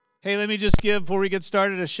Hey, let me just give, before we get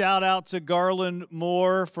started, a shout out to Garland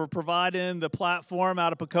Moore for providing the platform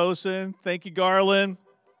out of Pocosin. Thank you, Garland.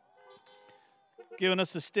 Giving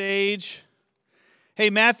us a stage.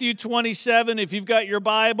 Hey, Matthew 27, if you've got your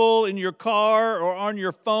Bible in your car or on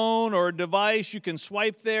your phone or device, you can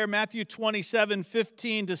swipe there. Matthew 27,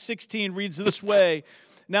 15 to 16 reads this way.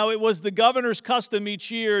 Now, it was the governor's custom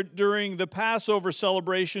each year during the Passover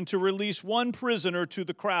celebration to release one prisoner to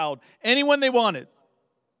the crowd, anyone they wanted.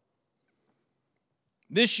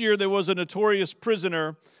 This year, there was a notorious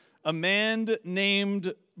prisoner, a man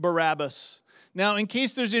named Barabbas. Now, in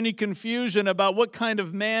case there's any confusion about what kind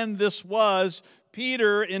of man this was,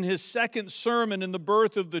 Peter, in his second sermon in the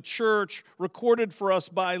birth of the church, recorded for us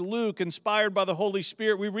by Luke, inspired by the Holy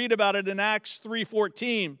Spirit, we read about it in Acts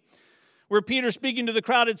 3:14, where Peter, speaking to the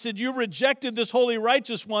crowd, had said, "You rejected this holy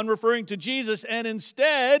righteous one," referring to Jesus, "and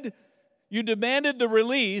instead you demanded the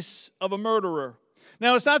release of a murderer."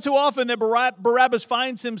 Now, it's not too often that Barabbas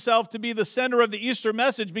finds himself to be the center of the Easter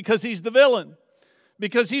message because he's the villain,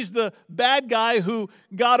 because he's the bad guy who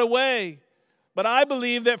got away. But I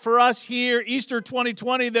believe that for us here, Easter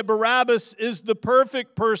 2020, that Barabbas is the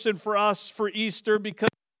perfect person for us for Easter, because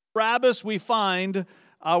Barabbas we find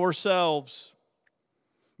ourselves.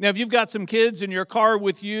 Now, if you've got some kids in your car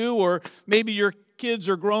with you, or maybe your kids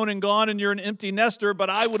are grown and gone and you're an empty nester, but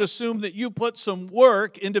I would assume that you put some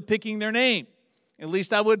work into picking their name. At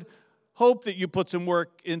least I would hope that you put some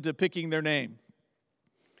work into picking their name.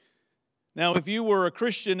 Now, if you were a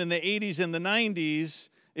Christian in the 80s and the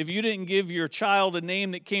 90s, if you didn't give your child a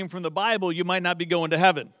name that came from the Bible, you might not be going to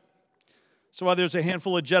heaven. That's why there's a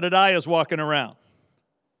handful of Jedediahs walking around.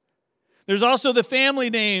 There's also the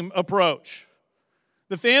family name approach.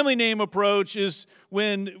 The family name approach is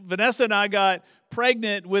when Vanessa and I got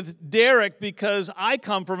pregnant with Derek, because I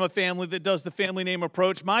come from a family that does the family name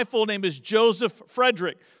approach. My full name is Joseph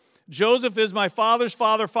Frederick. Joseph is my father's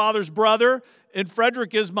father's brother, and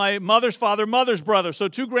Frederick is my mother's mother's brother. So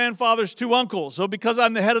 2 grandfathers, 2 uncles. So because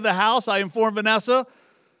I'm the head of the house, I inform Vanessa.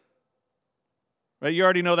 Right? You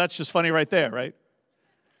already know that's just funny right there, right?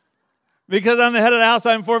 Because I'm the head of the house,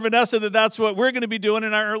 I inform Vanessa that that's what we're going to be doing.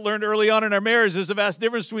 And I learned early on in our marriage, there's a vast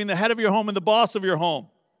difference between the head of your home and the boss of your home.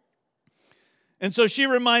 And so she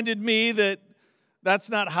reminded me that that's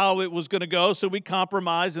not how it was going to go, so we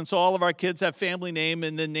compromised, and so all of our kids have family name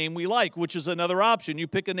and the name we like, which is another option. You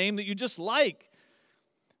pick a name that you just like.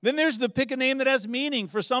 Then there's the pick a name that has meaning.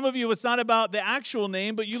 For some of you, it's not about the actual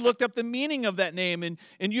name, but you looked up the meaning of that name,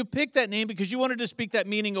 and you picked that name because you wanted to speak that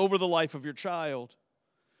meaning over the life of your child.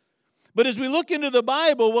 But as we look into the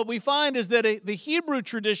Bible, what we find is that the Hebrew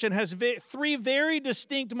tradition has 3 very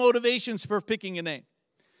distinct motivations for picking a name.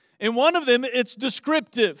 And one of them, it's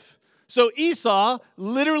descriptive. So Esau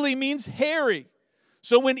literally means hairy.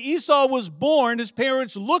 So when Esau was born, his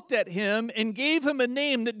parents looked at him and gave him a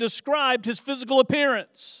name that described his physical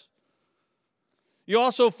appearance. You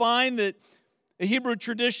also find that a Hebrew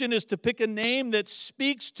tradition is to pick a name that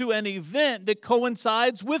speaks to an event that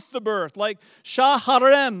coincides with the birth, like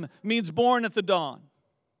Shaharem means born at the dawn.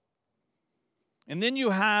 And then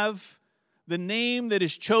you have the name that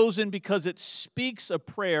is chosen because it speaks a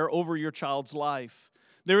prayer over your child's life.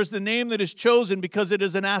 There is the name that is chosen because it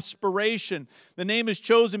is an aspiration. The name is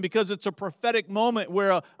chosen because it's a prophetic moment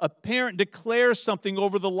where a parent declares something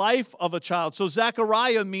over the life of a child. So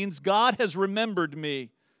Zechariah means God has remembered me,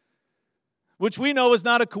 which we know is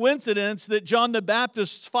not a coincidence that John the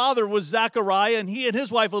Baptist's father was Zechariah, and he and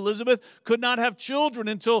his wife Elizabeth could not have children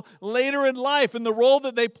until later in life. And the role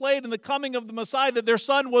that they played in the coming of the Messiah, that their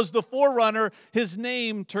son was the forerunner, his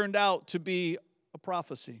name turned out to be a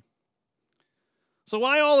prophecy. So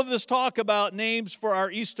why all of this talk about names for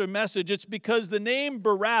our Easter message? It's because the name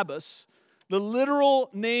Barabbas, the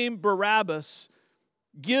literal name Barabbas,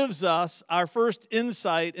 gives us our first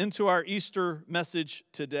insight into our Easter message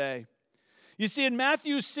today. You see, in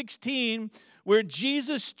Matthew 16, where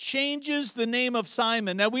Jesus changes the name of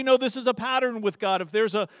Simon. Now, we know this is a pattern with God. If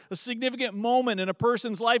there's a significant moment in a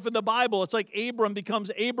person's life in the Bible, it's like Abram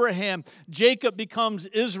becomes Abraham, Jacob becomes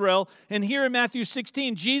Israel. And here in Matthew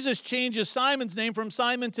 16, Jesus changes Simon's name from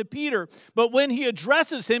Simon to Peter. But when he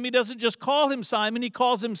addresses him, he doesn't just call him Simon, he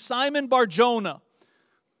calls him Simon Bar-Jonah.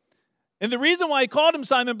 And the reason why he called him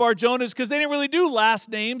Simon Bar-Jonah is because they didn't really do last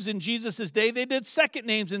names in Jesus' day. They did second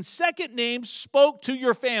names, and second names spoke to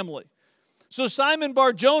your family. So Simon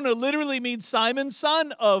Bar-Jonah literally means Simon,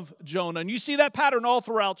 son of Jonah. And you see that pattern all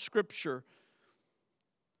throughout Scripture.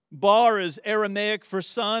 Bar is Aramaic for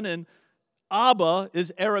son, and Abba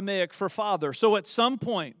is Aramaic for father. So at some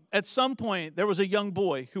point, there was a young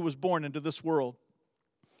boy who was born into this world.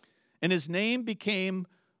 And his name became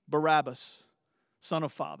Barabbas. Son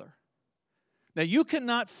of Father. Now, you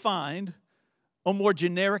cannot find a more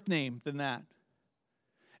generic name than that.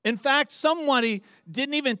 In fact, somebody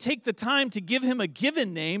didn't even take the time to give him a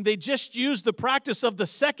given name. They just used the practice of the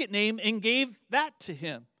second name and gave that to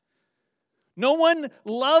him. No one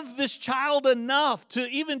loved this child enough to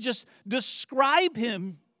even just describe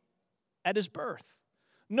him at his birth.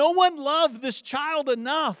 No one loved this child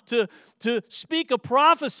enough to speak a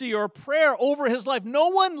prophecy or a prayer over his life. No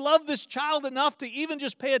one loved this child enough to even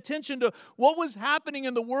just pay attention to what was happening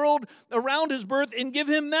in the world around his birth and give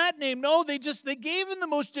him that name. No, they gave him the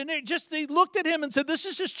most generic, they looked at him and said, this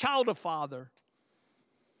is just child of Father.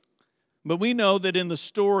 But we know that in the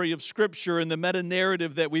story of Scripture and the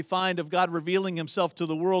meta-narrative that we find of God revealing himself to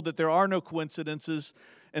the world, that there are no coincidences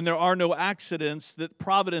and there are no accidents, that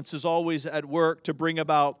providence is always at work to bring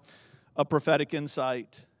about a prophetic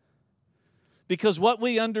insight. Because what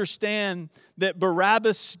we understand, that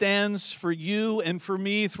Barabbas stands for you and for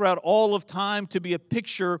me throughout all of time to be a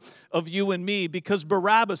picture of you and me. Because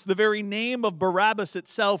Barabbas, the very name of Barabbas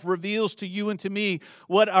itself, reveals to you and to me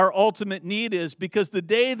what our ultimate need is. Because the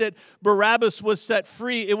day that Barabbas was set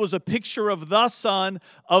free, it was a picture of the Son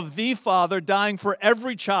of the Father dying for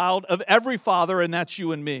every child of every father, and that's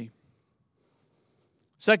you and me.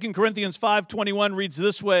 2 Corinthians 5:21 reads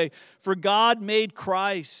this way, "For God made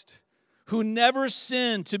Christ, who never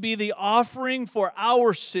sinned, to be the offering for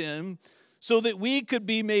our sin, so that we could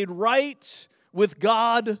be made right with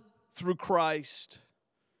God through Christ."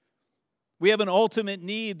 We have an ultimate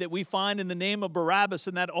need that we find in the name of Barabbas,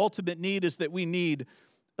 and that ultimate need is that we need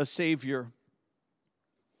a Savior.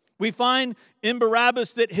 We find in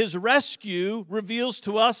Barabbas that his rescue reveals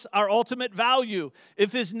to us our ultimate value.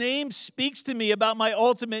 If his name speaks to me about my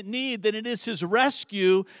ultimate need, then it is his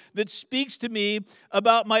rescue that speaks to me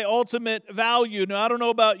about my ultimate value. Now, I don't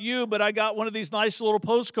know about you, but I got one of these nice little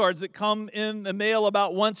postcards that come in the mail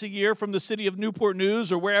about once a year from the city of Newport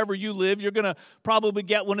News or wherever you live. You're going to probably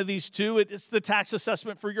get one of these too. It's the tax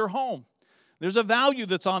assessment for your home. There's a value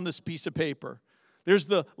that's on this piece of paper. There's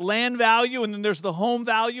the land value, and then there's the home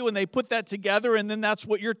value, and they put that together, and then that's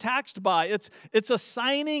what you're taxed by. It's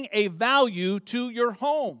assigning a value to your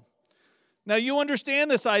home. Now, you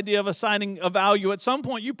understand this idea of assigning a value. At some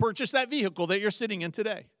point, you purchased that vehicle that you're sitting in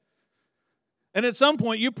today. And at some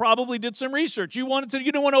point, you probably did some research. You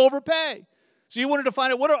didn't want to overpay. So you wanted to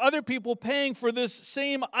find out, what are other people paying for this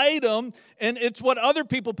same item? And it's what other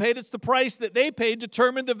people paid. It's the price that they paid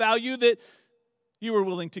determined the value that you were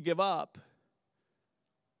willing to give up.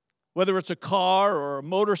 Whether it's a car or a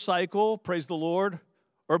motorcycle, praise the Lord,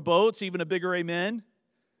 or boats, even a bigger amen,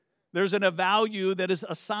 there's a value that is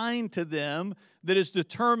assigned to them that is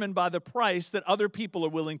determined by the price that other people are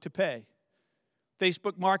willing to pay.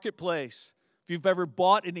 Facebook Marketplace, if you've ever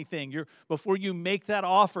bought anything, before you make that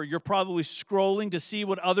offer, you're probably scrolling to see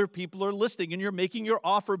what other people are listing, and you're making your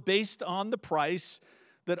offer based on the price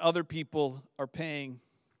that other people are paying.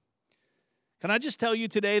 Can I just tell you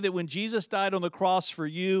today that when Jesus died on the cross for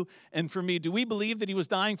you and for me, do we believe that he was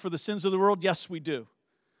dying for the sins of the world? Yes, we do.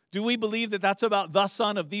 Do we believe that that's about the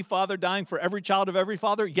Son of the Father dying for every child of every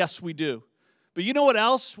father? Yes, we do. But you know what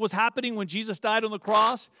else was happening when Jesus died on the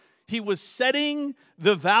cross? He was setting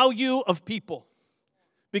the value of people,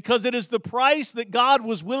 because it is the price that God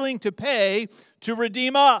was willing to pay to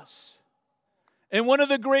redeem us. And one of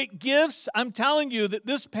the great gifts, I'm telling you, that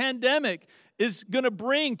this pandemic is going to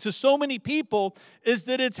bring to so many people is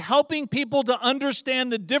that it's helping people to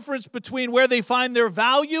understand the difference between where they find their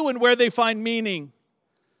value and where they find meaning.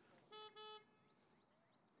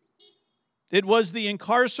 It was the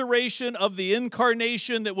incarceration of the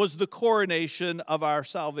incarnation that was the coronation of our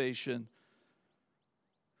salvation.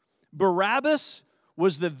 Barabbas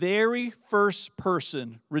was the very first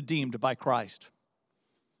person redeemed by Christ.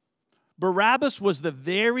 Barabbas was the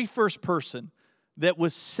very first person that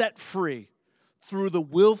was set free through the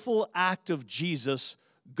willful act of Jesus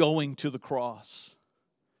going to the cross.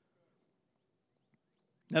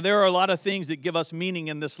 Now, there are a lot of things that give us meaning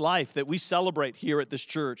in this life that we celebrate here at this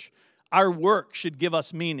church. Our work should give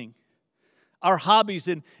us meaning. Our hobbies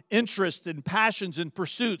and interests and passions and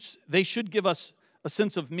pursuits, they should give us a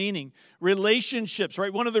sense of meaning. Relationships,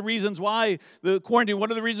 right? One of the reasons why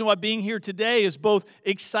being here today is both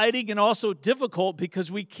exciting and also difficult,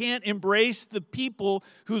 because we can't embrace the people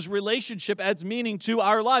whose relationship adds meaning to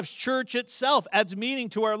our lives. Church itself adds meaning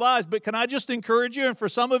to our lives. But can I just encourage you, and for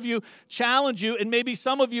some of you, challenge you, and maybe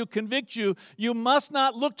some of you convict you, you must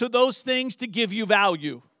not look to those things to give you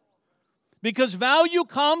value. Because value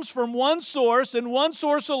comes from one source and one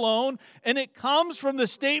source alone, and it comes from the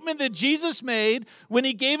statement that Jesus made when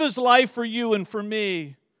he gave his life for you and for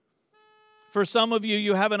me. For some of you,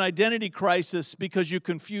 you have an identity crisis because you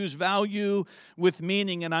confuse value with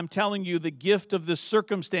meaning. And I'm telling you, the gift of this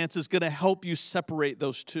circumstance is going to help you separate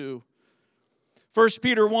those two. 1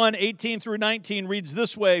 Peter 1, 18 through 19 reads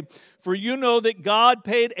this way, "For you know that God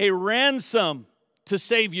paid a ransom to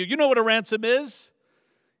save you." You know what a ransom is?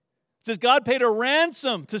 It says God paid a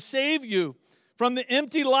ransom to save you from the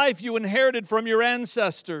empty life you inherited from your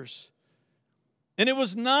ancestors. And it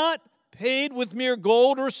was not paid with mere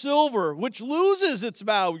gold or silver, which loses its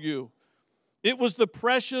value. It was the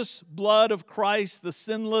precious blood of Christ, the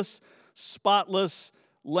sinless, spotless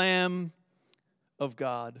Lamb of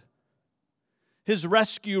God. His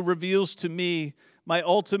rescue reveals to me my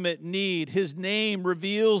ultimate need. His name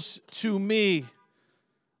reveals to me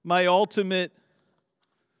my ultimate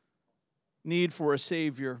need for a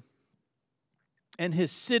Savior. And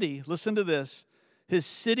his city, listen to this, his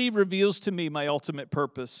city reveals to me my ultimate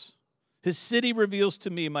purpose. His city reveals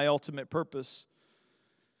to me my ultimate purpose.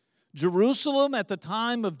 Jerusalem at the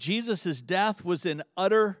time of Jesus' death was in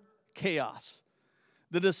utter chaos.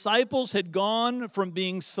 The disciples had gone from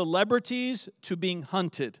being celebrities to being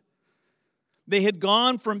hunted. They had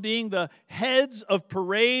gone from being the heads of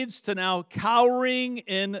parades to now cowering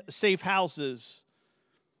in safe houses.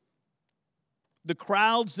 The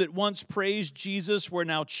crowds that once praised Jesus were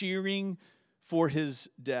now cheering for his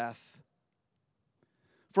death.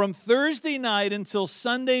 From Thursday night until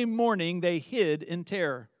Sunday morning, they hid in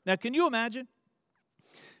terror. Now, can you imagine?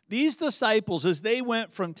 These disciples, as they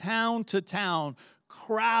went from town to town,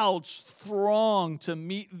 crowds thronged to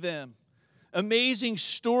meet them. Amazing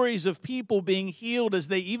stories of people being healed as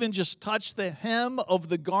they even just touched the hem of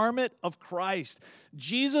the garment of Christ.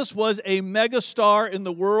 Jesus was a megastar in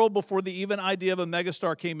the world before the even idea of a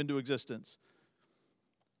megastar came into existence.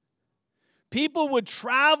 People would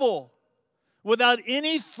travel without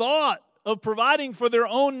any thought of providing for their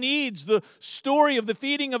own needs. The story of the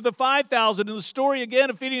feeding of the 5,000 and the story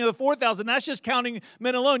again of feeding of the 4,000, that's just counting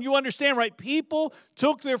men alone. You understand, right? People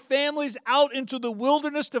took their families out into the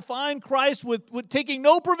wilderness to find Christ with taking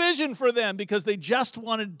no provision for them because they just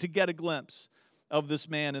wanted to get a glimpse of this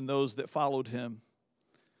man and those that followed him.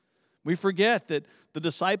 We forget that the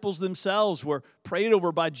disciples themselves were prayed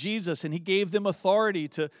over by Jesus, and he gave them authority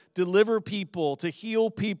to deliver people, to heal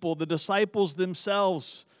people. The disciples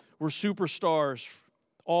themselves were superstars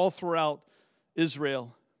all throughout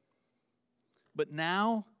Israel. But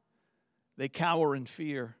now they cower in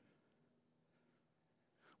fear.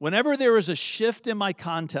 Whenever there is a shift in my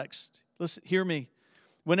context, listen, hear me.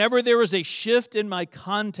 Whenever there is a shift in my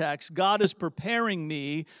context, God is preparing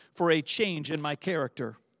me for a change in my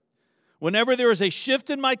character. Whenever there is a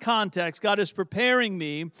shift in my context, God is preparing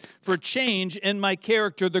me for change in my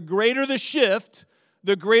character. The greater the shift,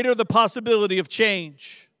 the greater the possibility of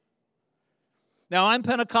change. Now, I'm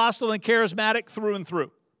Pentecostal and charismatic through and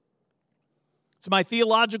through. It's my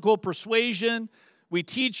theological persuasion. We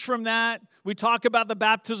teach from that. We talk about the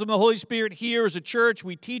baptism of the Holy Spirit here as a church.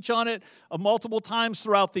 We teach on it multiple times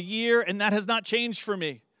throughout the year, and that has not changed for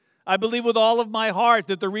me. I believe with all of my heart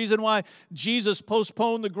that the reason why Jesus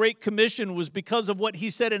postponed the Great Commission was because of what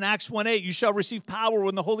he said in Acts 1:8, "You shall receive power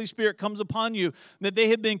when the Holy Spirit comes upon you." That they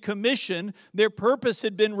had been commissioned, their purpose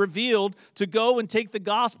had been revealed to go and take the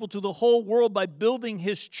gospel to the whole world by building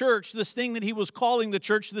his church, this thing that he was calling the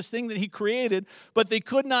church, this thing that he created, but they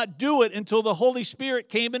could not do it until the Holy Spirit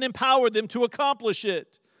came and empowered them to accomplish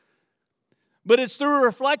it. But it's through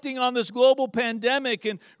reflecting on this global pandemic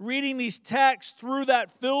and reading these texts through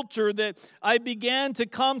that filter that I began to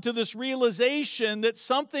come to this realization that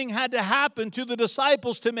something had to happen to the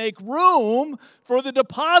disciples to make room for the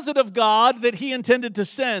deposit of God that he intended to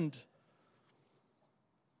send.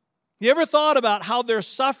 You ever thought about how they're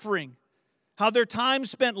suffering, how their time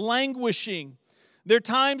spent languishing, their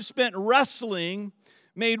time spent wrestling,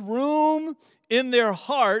 made room in their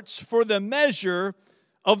hearts for the measure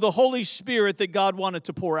of the Holy Spirit that God wanted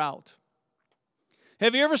to pour out?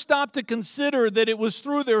 Have you ever stopped to consider that it was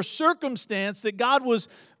through their circumstance that God was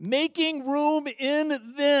making room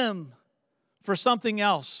in them for something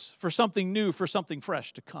else, for something new, for something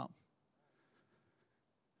fresh to come?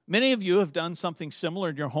 Many of you have done something similar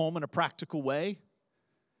in your home in a practical way.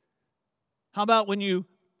 How about when you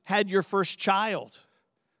had your first child?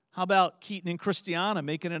 How about Keaton and Christiana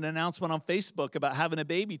making an announcement on Facebook about having a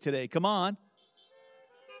baby today? Come on.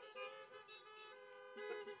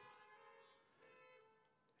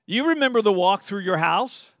 You remember the walk through your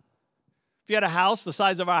house? If you had a house the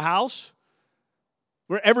size of our house,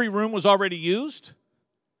 where every room was already used,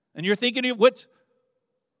 and you're thinking,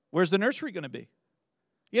 where's the nursery going to be?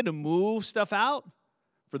 You had to move stuff out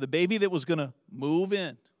for the baby that was going to move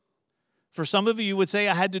in. For some of you would say,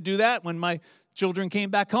 I had to do that when my children came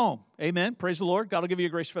back home. Amen. Praise the Lord. God will give you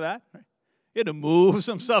grace for that. You had to move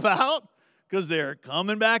some stuff out because they're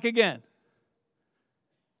coming back again.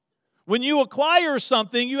 When you acquire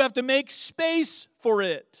something, you have to make space for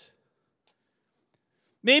it.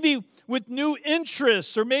 Maybe with new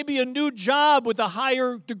interests or maybe a new job with a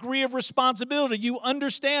higher degree of responsibility, you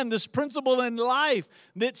understand this principle in life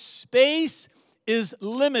that space is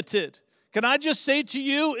limited. Can I just say to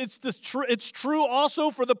you, it's true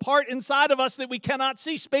also for the part inside of us that we cannot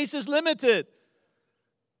see. Space is limited.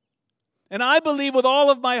 And I believe with all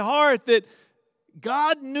of my heart that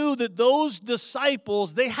God knew that those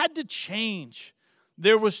disciples, they had to change.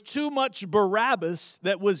 There was too much Barabbas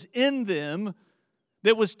that was in them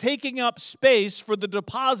that was taking up space for the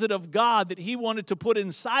deposit of God that He wanted to put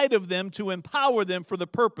inside of them to empower them for the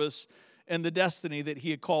purpose and the destiny that He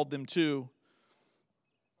had called them to.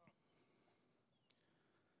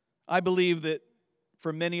 I believe that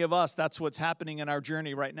for many of us, that's what's happening in our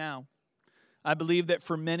journey right now. I believe that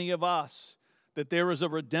for many of us, that there is a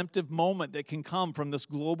redemptive moment that can come from this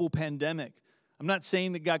global pandemic. I'm not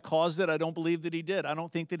saying that God caused it. I don't believe that He did. I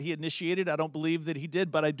don't think that He initiated it. I don't believe that He did,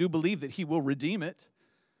 but I do believe that He will redeem it.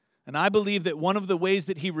 And I believe that one of the ways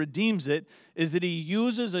that He redeems it is that He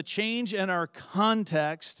uses a change in our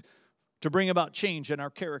context to bring about change in our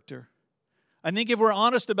character. I think if we're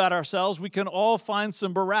honest about ourselves, we can all find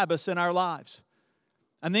some Barabbas in our lives.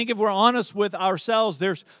 I think if we're honest with ourselves,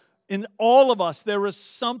 in all of us, there is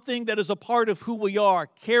something that is a part of who we are,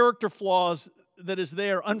 character flaws that is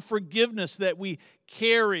there, unforgiveness that we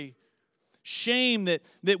carry, shame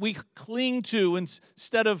that we cling to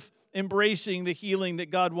instead of embracing the healing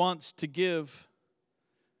that God wants to give.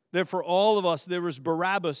 That for all of us, there is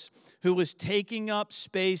Barabbas who is taking up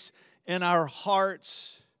space in our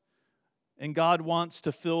hearts, and God wants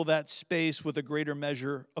to fill that space with a greater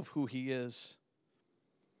measure of who He is.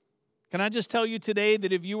 Can I just tell you today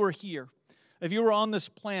that if you were here, if you were on this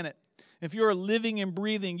planet, if you are living and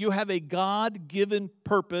breathing, you have a God-given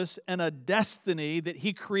purpose and a destiny that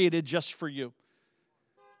He created just for you.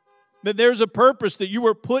 That there's a purpose that you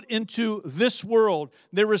were put into this world.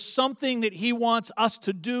 There is something that He wants us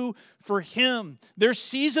to do for Him. There's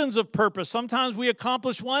seasons of purpose. Sometimes we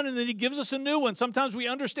accomplish one and then He gives us a new one. Sometimes we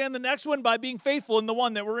understand the next one by being faithful in the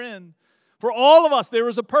one that we're in. For all of us, there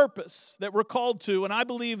is a purpose that we're called to. And I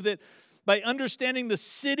believe that by understanding the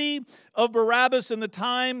city of Barabbas and the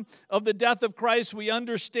time of the death of Christ, we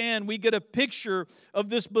get a picture of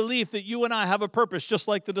this belief that you and I have a purpose, just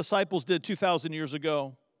like the disciples did 2,000 years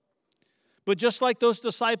ago. But just like those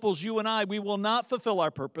disciples, you and I, we will not fulfill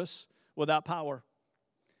our purpose without power.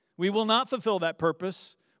 We will not fulfill that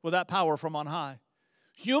purpose without power from on high.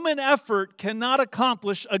 Human effort cannot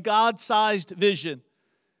accomplish a God-sized vision.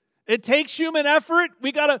 It takes human effort.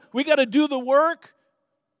 We gotta do the work.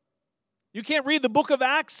 You can't read the book of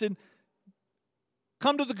Acts and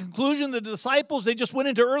come to the conclusion the disciples, they just went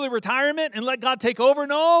into early retirement and let God take over.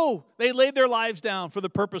 No, they laid their lives down for the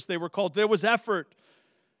purpose they were called. There was effort.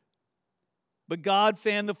 But God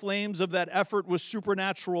fanned the flames of that effort with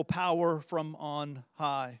supernatural power from on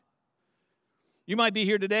high. You might be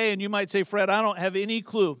here today and you might say, Fred, I don't have any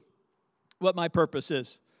clue what my purpose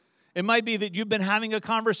is. It might be that you've been having a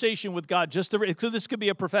conversation with God this could be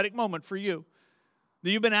a prophetic moment for you. That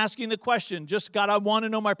you've been asking the question, God, I want to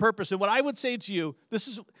know my purpose. And what I would say to you,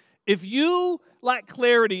 if you lack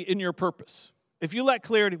clarity in your purpose,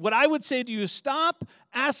 what I would say to you is stop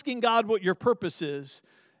asking God what your purpose is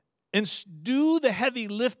and do the heavy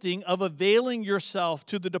lifting of availing yourself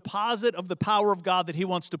to the deposit of the power of God that He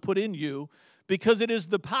wants to put in you, because it is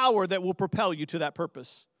the power that will propel you to that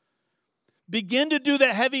purpose. Begin to do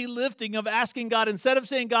the heavy lifting of asking God, instead of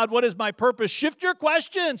saying, God, what is my purpose? Shift your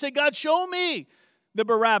question. Say, God, show me the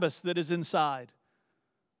Barabbas that is inside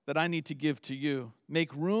that I need to give to you.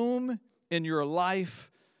 Make room in your life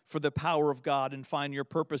for the power of God and find your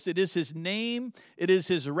purpose. It is His name, it is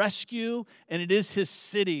His rescue, and it is His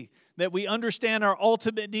city that we understand our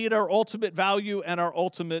ultimate need, our ultimate value, and our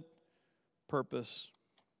ultimate purpose.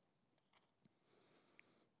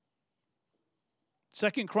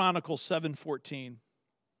 2 Chronicles 7:14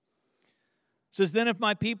 says, Then if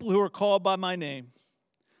my people who are called by my name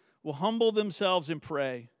will humble themselves and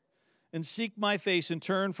pray and seek my face and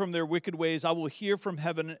turn from their wicked ways, I will hear from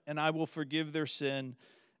heaven and I will forgive their sin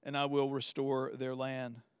and I will restore their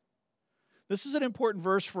land. This is an important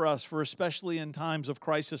verse for us, especially in times of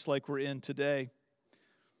crisis like we're in today,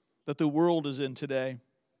 that the world is in today.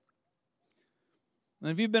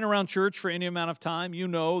 And if you've been around church for any amount of time, you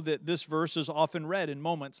know that this verse is often read in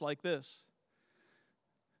moments like this.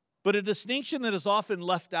 But a distinction that is often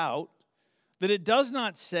left out that it does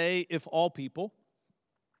not say if all people.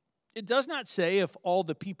 It does not say if all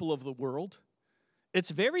the people of the world.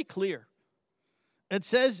 It's very clear. It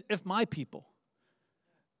says if my people.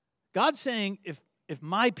 God's saying if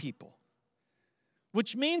my people.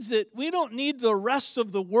 Which means that we don't need the rest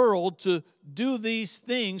of the world to do these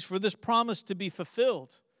things for this promise to be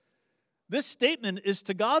fulfilled. This statement is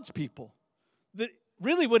to God's people. That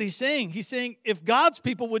really what he's saying if God's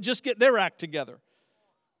people would just get their act together.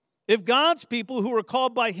 If God's people who are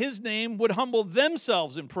called by his name would humble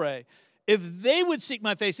themselves and pray. If they would seek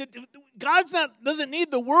my face. Doesn't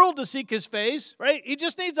need the world to seek his face, right? He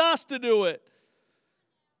just needs us to do it.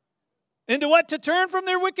 And to what? To turn from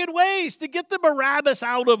their wicked ways, to get the Barabbas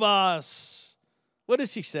out of us. What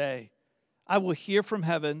does he say? I will hear from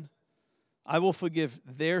heaven, I will forgive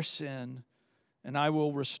their sin, and I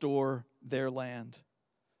will restore their land.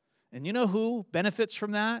 And you know who benefits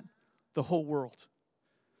from that? The whole world.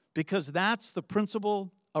 Because that's the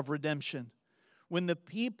principle of redemption. When the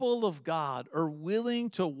people of God are willing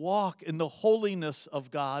to walk in the holiness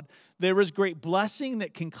of God, there is great blessing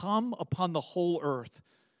that can come upon the whole earth.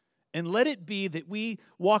 And let it be that we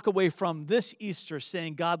walk away from this Easter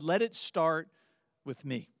saying, God, let it start with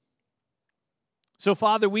me. So,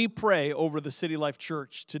 Father, we pray over the City Life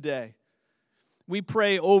Church today. We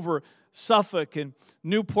pray over Suffolk and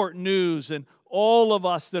Newport News and all of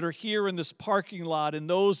us that are here in this parking lot and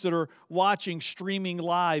those that are watching, streaming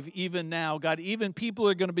live even now. God, even people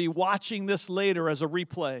are going to be watching this later as a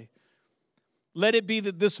replay. Let it be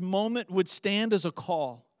that this moment would stand as a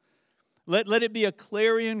call. Let it be a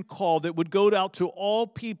clarion call that would go out to all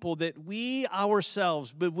people that we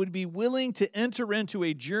ourselves would be willing to enter into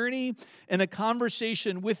a journey and a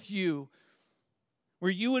conversation with you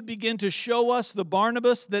where you would begin to show us the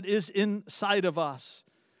Barabbas that is inside of us.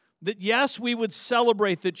 That yes, we would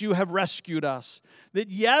celebrate that you have rescued us. That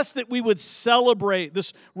yes, that we would celebrate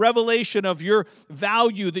this revelation of your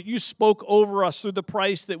value that you spoke over us through the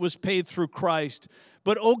price that was paid through Christ.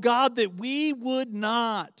 But oh God, that we would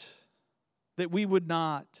not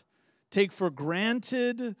take for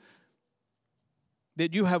granted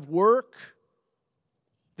that you have work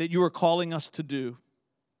that you are calling us to do.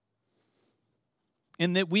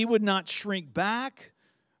 And that we would not shrink back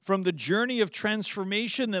from the journey of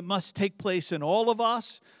transformation that must take place in all of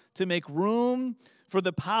us to make room for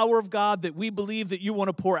the power of God that we believe that you want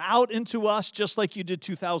to pour out into us just like you did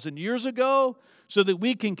 2,000 years ago so that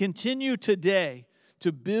we can continue today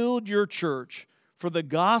to build your church for the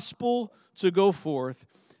gospel to go forth.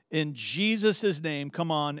 In Jesus' name, come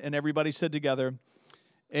on, and everybody said together,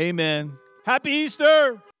 amen. Happy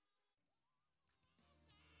Easter!